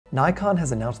Nikon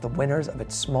has announced the winners of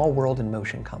its Small World in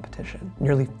Motion competition.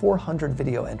 Nearly 400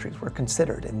 video entries were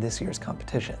considered in this year's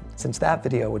competition. Since that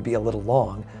video would be a little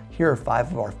long, here are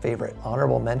 5 of our favorite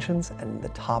honorable mentions and the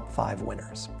top 5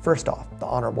 winners. First off, the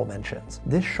honorable mentions.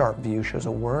 This sharp view shows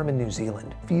a worm in New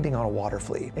Zealand feeding on a water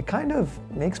flea. It kind of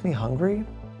makes me hungry.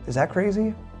 Is that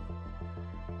crazy?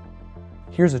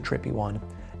 Here's a trippy one.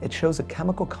 It shows a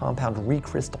chemical compound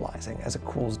recrystallizing as it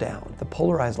cools down. The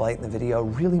polarized light in the video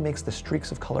really makes the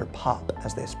streaks of color pop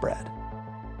as they spread.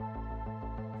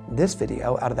 This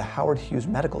video, out of the Howard Hughes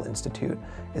Medical Institute,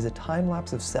 is a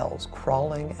time-lapse of cells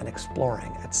crawling and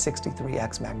exploring at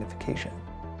 63x magnification.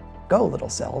 Go, little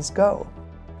cells, go!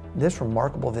 This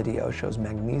remarkable video shows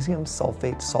magnesium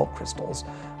sulfate salt crystals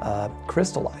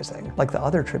crystallizing. Like the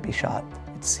other trippy shot,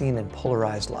 it's seen in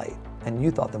polarized light. And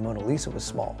you thought the Mona Lisa was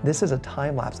small. This is a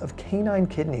time-lapse of canine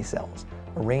kidney cells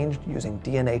arranged using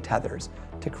DNA tethers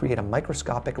to create a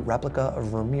microscopic replica of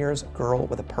Vermeer's Girl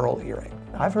with a Pearl Earring.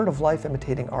 I've heard of life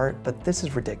imitating art, but this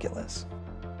is ridiculous.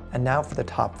 And now for the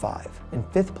top 5. In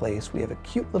 5th place, we have a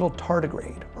cute little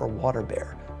tardigrade, or water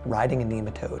bear, riding a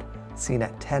nematode, seen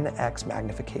at 10x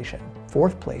magnification.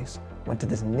 4th place went to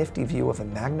this nifty view of a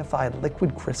magnified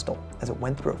liquid crystal as it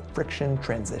went through a friction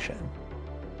transition.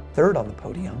 3rd on the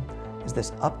podium is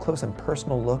this up-close and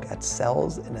personal look at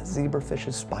cells in a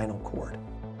zebrafish's spinal cord.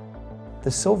 The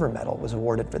silver medal was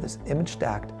awarded for this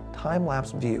image-stacked,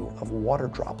 time-lapse view of water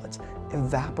droplets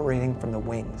evaporating from the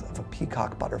wings of a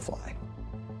peacock butterfly.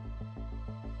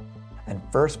 And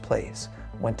 1st place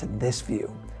went to this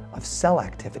view of cell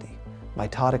activity,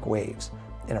 mitotic waves,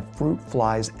 in a fruit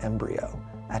fly's embryo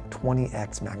at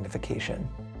 20x magnification.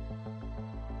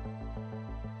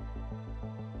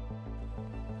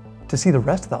 To see the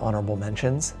rest of the honorable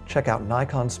mentions, check out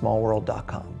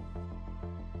nikonsmallworld.com.